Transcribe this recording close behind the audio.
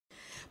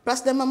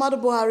President Muhammadu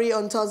Buhari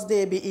on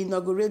Thursday be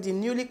inaugurated the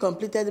newly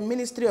completed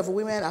Ministry of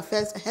Women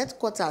Affairs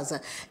headquarters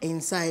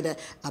inside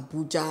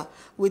Abuja,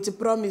 with a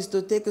promise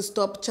to take a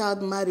stop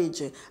child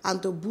marriage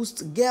and to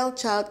boost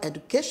girl-child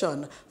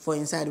education for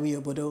inside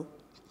Obodo.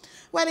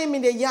 When him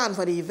in the yarn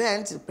for the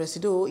event, the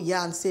President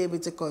yarn say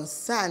with a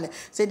concern,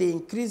 say the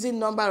increasing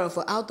number of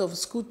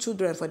out-of-school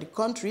children for the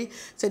country,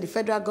 say the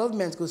federal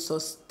government could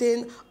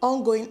sustain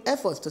ongoing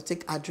efforts to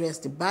take address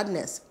the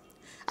badness.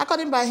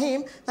 According by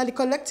him, now the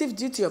collective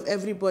duty of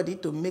everybody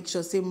to make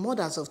sure say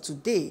mothers of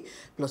today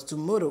plus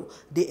tomorrow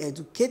they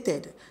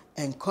educated,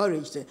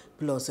 encouraged,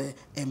 plus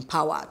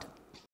empowered.